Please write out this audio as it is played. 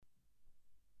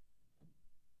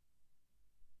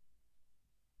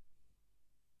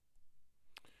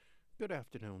Good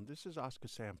afternoon. This is Oscar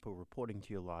Sampo reporting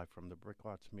to you live from the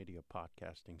Bricklots Media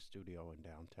podcasting studio in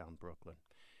downtown Brooklyn.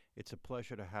 It's a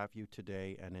pleasure to have you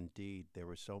today, and indeed,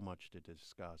 there is so much to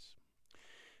discuss.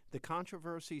 The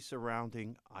controversy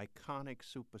surrounding iconic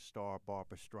superstar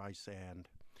Barbra Streisand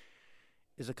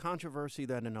is a controversy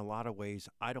that, in a lot of ways,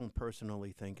 I don't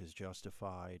personally think is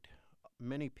justified.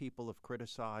 Many people have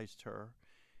criticized her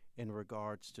in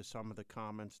regards to some of the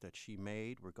comments that she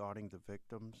made regarding the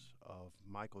victims of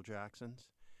Michael Jackson's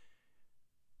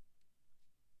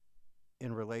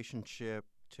in relationship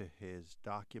to his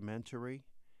documentary,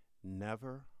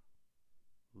 Never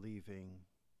Leaving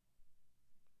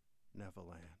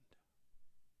Neverland.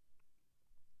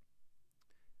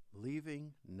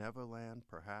 Leaving Neverland,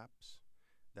 perhaps.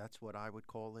 That's what I would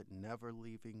call it, Never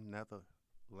Leaving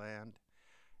Neverland.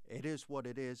 It is what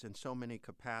it is in so many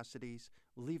capacities.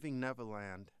 Leaving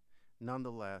Neverland,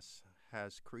 nonetheless,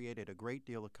 has created a great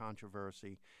deal of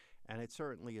controversy, and it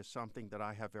certainly is something that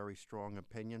I have very strong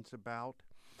opinions about.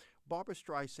 Barbra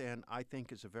Streisand, I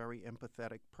think, is a very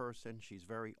empathetic person. She's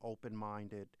very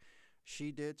open-minded.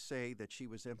 She did say that she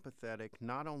was empathetic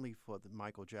not only for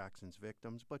Michael Jackson's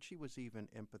victims, but she was even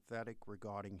empathetic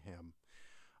regarding him.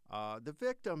 The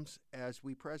victims, as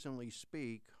we presently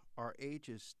speak, are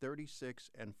ages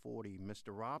 36 and 40, Mr.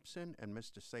 Robson and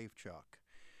Mr. Safechuck.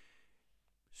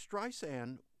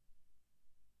 Streisand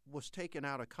was taken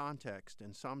out of context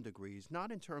in some degrees,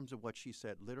 not in terms of what she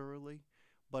said literally,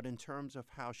 but in terms of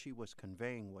how she was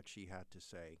conveying what she had to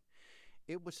say.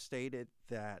 It was stated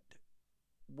that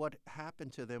what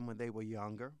happened to them when they were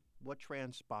younger, what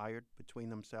transpired between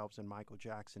themselves and Michael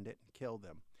Jackson didn't kill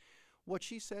them. What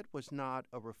she said was not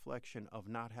a reflection of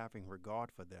not having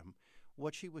regard for them.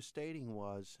 What she was stating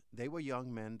was they were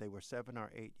young men. They were 7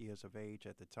 or 8 years of age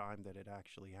at the time that it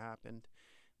actually happened.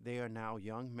 They are now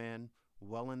young men,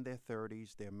 well in their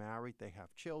 30s. They're married. They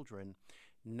have children.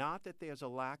 Not that there's a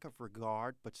lack of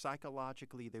regard, but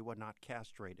psychologically they were not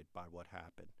castrated by what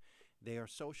happened. They are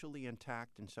socially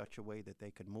intact in such a way that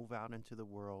they could move out into the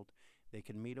world. They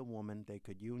could meet a woman. They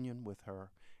could union with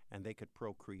her, and they could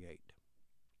procreate.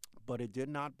 But it did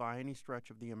not, by any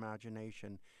stretch of the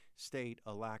imagination, state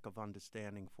a lack of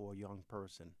understanding for a young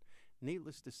person.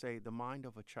 Needless to say, the mind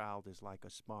of a child is like a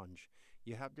sponge.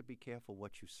 You have to be careful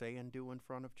what you say and do in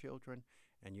front of children,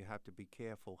 and you have to be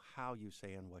careful how you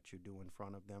say and what you do in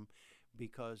front of them,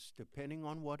 because depending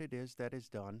on what it is that is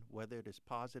done, whether it is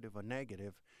positive or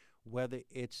negative, whether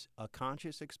it's a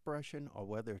conscious expression or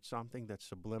whether it's something that's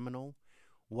subliminal,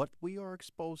 what we are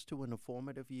exposed to in the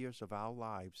formative years of our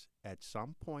lives at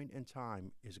some point in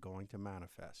time is going to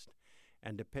manifest.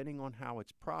 And depending on how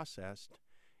it's processed,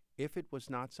 if it was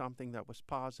not something that was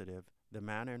positive, the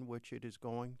manner in which it is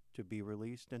going to be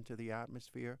released into the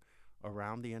atmosphere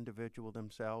around the individual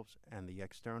themselves and the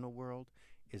external world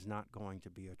is not going to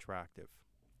be attractive.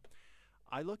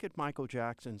 I look at Michael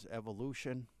Jackson's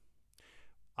evolution.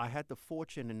 I had the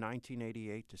fortune in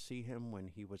 1988 to see him when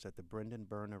he was at the Brendan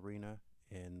Byrne Arena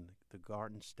in the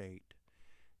Garden State,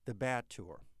 the Bad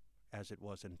Tour, as it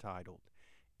was entitled.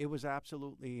 It was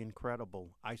absolutely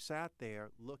incredible. I sat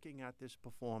there looking at this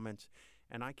performance,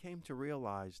 and I came to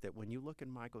realize that when you look at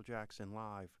Michael Jackson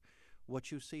live,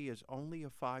 what you see is only a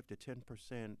 5 to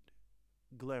 10%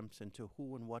 glimpse into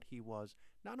who and what he was,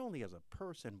 not only as a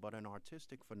person, but an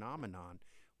artistic phenomenon.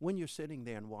 When you're sitting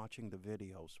there and watching the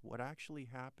videos, what actually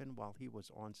happened while he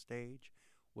was on stage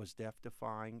was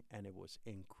death-defying, and it was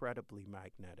incredibly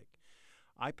magnetic.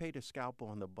 I paid a scalper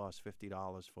on the bus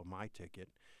 $50 for my ticket.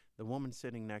 The woman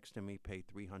sitting next to me paid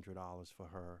 $300 for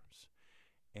hers,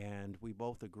 and we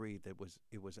both agreed that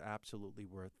it was absolutely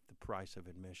worth the price of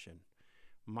admission.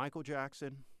 Michael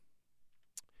Jackson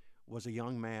was a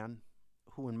young man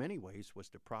who in many ways was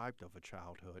deprived of a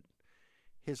childhood.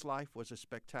 His life was a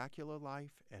spectacular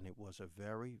life, and it was a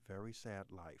very, very sad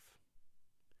life.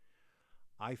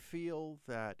 I feel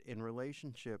that in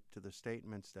relationship to the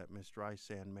statements that Ms.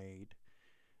 Streisand made,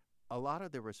 a lot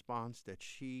of the response that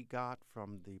she got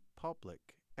from the public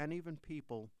and even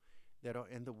people that are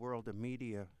in the world of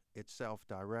media itself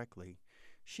directly,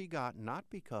 she got not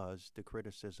because the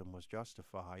criticism was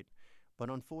justified, but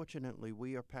unfortunately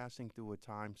we are passing through a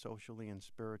time socially and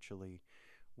spiritually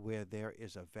where there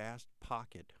is a vast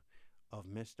pocket of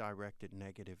misdirected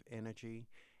negative energy,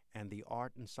 and the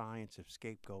art and science of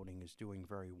scapegoating is doing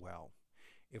very well.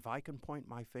 If I can point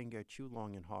my finger at you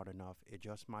long and hard enough, it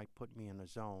just might put me in a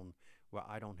zone where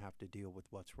I don't have to deal with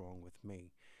what's wrong with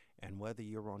me. And whether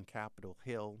you're on Capitol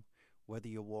Hill, whether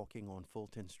you're walking on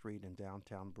Fulton Street in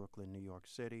downtown Brooklyn, New York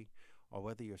City, or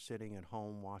whether you're sitting at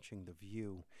home watching The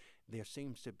View, there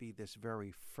seems to be this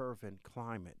very fervent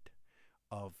climate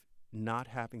of not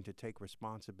having to take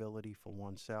responsibility for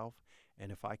oneself.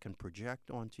 And if I can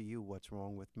project onto you what's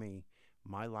wrong with me,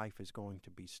 my life is going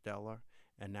to be stellar.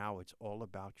 And now it's all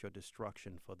about your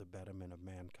destruction for the betterment of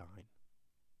mankind.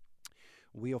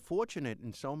 We are fortunate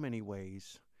in so many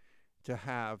ways to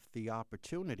have the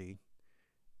opportunity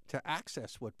to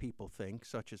access what people think,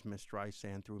 such as Ms.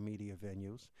 Streisand, through media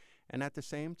venues. And at the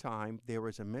same time, there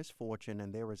is a misfortune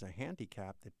and there is a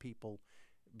handicap that people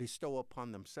bestow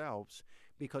upon themselves,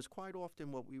 because quite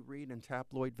often what we read in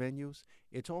tabloid venues,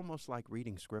 it's almost like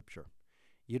reading scripture.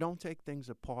 You don't take things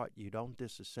apart, you don't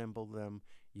disassemble them,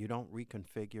 you don't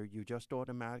reconfigure, you just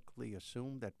automatically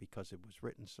assume that because it was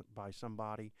written by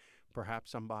somebody,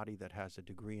 perhaps somebody that has a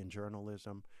degree in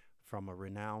journalism from a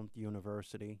renowned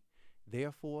university,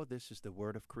 therefore this is the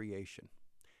word of creation.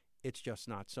 It's just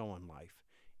not so in life.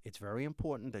 It's very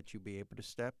important that you be able to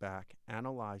step back,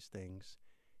 analyze things,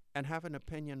 and have an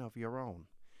opinion of your own.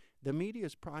 The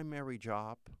media's primary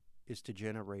job is to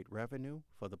generate revenue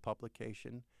for the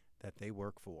publication that they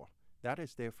work for. That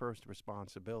is their first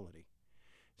responsibility.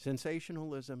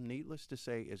 Sensationalism, needless to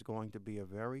say, is going to be a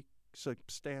very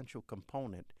substantial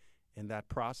component in that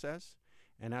process.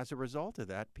 And as a result of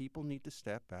that, people need to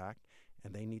step back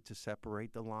and they need to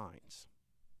separate the lines.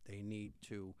 They need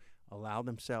to allow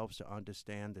themselves to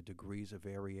understand the degrees of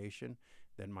variation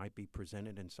that might be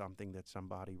presented in something that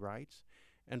somebody writes.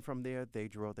 And from there, they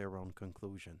draw their own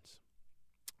conclusions.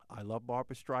 I love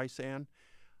Barbra Streisand.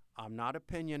 I'm not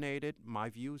opinionated. My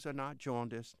views are not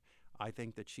jaundiced. I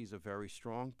think that she's a very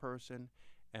strong person,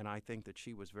 and I think that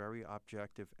she was very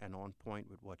objective and on point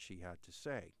with what she had to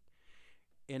say.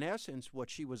 In essence, what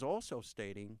she was also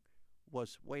stating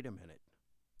was, wait a minute,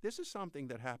 this is something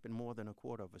that happened more than a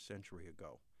quarter of a century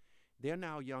ago. They're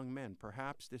now young men.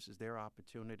 Perhaps this is their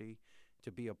opportunity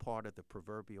to be a part of the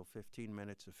proverbial 15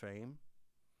 minutes of fame.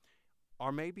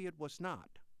 Or maybe it was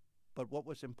not. But what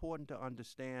was important to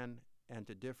understand and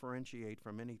to differentiate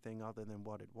from anything other than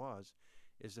what it was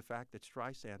is the fact that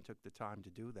Streisand took the time to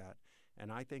do that.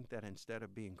 And I think that instead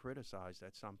of being criticized,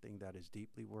 that's something that is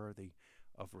deeply worthy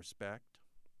of respect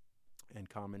and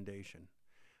commendation.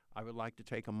 I would like to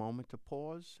take a moment to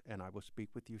pause, and I will speak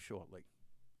with you shortly.